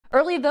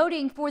Early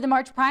voting for the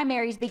March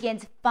primaries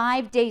begins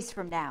 5 days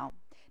from now.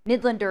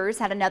 Midlanders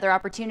had another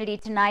opportunity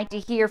tonight to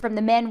hear from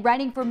the men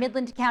running for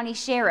Midland County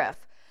Sheriff.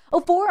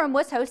 A forum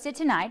was hosted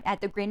tonight at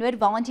the Greenwood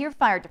Volunteer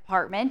Fire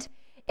Department.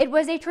 It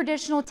was a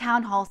traditional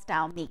town hall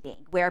style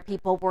meeting where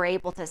people were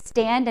able to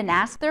stand and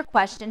ask their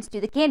questions to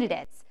the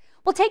candidates.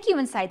 We'll take you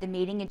inside the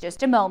meeting in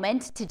just a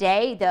moment.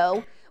 Today,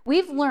 though,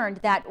 we've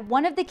learned that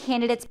one of the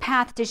candidates'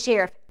 path to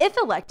sheriff, if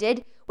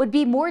elected, would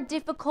be more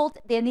difficult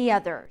than the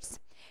others.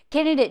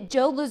 Candidate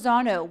Joe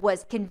Lozano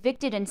was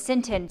convicted and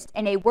sentenced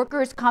in a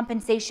workers'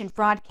 compensation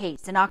fraud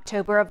case in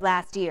October of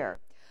last year.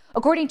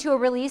 According to a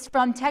release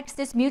from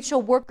Texas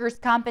Mutual Workers'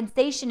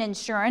 Compensation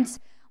Insurance,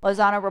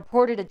 Lozano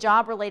reported a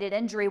job-related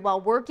injury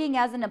while working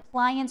as an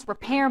appliance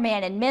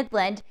repairman in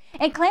Midland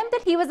and claimed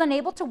that he was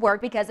unable to work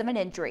because of an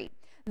injury.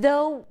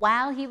 Though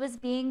while he was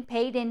being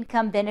paid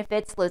income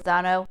benefits,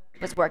 Lozano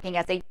was working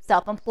as a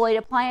self-employed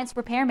appliance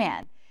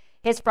repairman.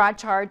 His fraud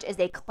charge is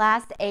a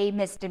Class A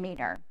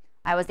misdemeanor.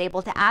 I was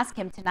able to ask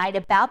him tonight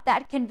about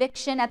that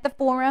conviction at the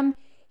forum.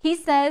 He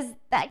says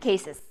that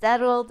case is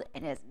settled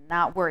and is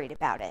not worried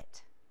about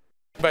it.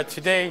 But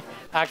today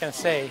I can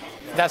say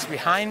that's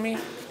behind me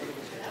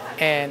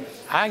and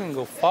I can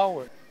go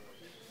forward.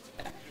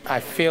 I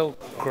feel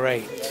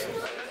great.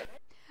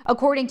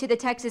 According to the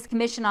Texas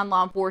Commission on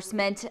Law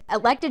Enforcement,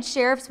 elected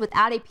sheriffs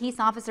without a peace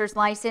officer's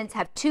license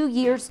have 2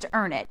 years to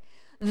earn it.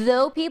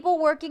 Though people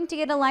working to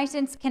get a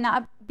license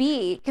cannot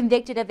be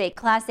convicted of a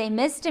Class A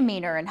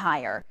misdemeanor and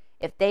higher.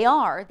 If they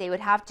are, they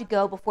would have to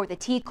go before the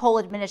T. Cole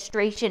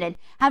administration and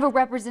have a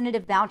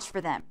representative vouch for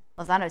them.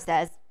 Lozano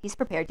says he's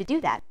prepared to do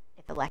that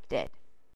if elected.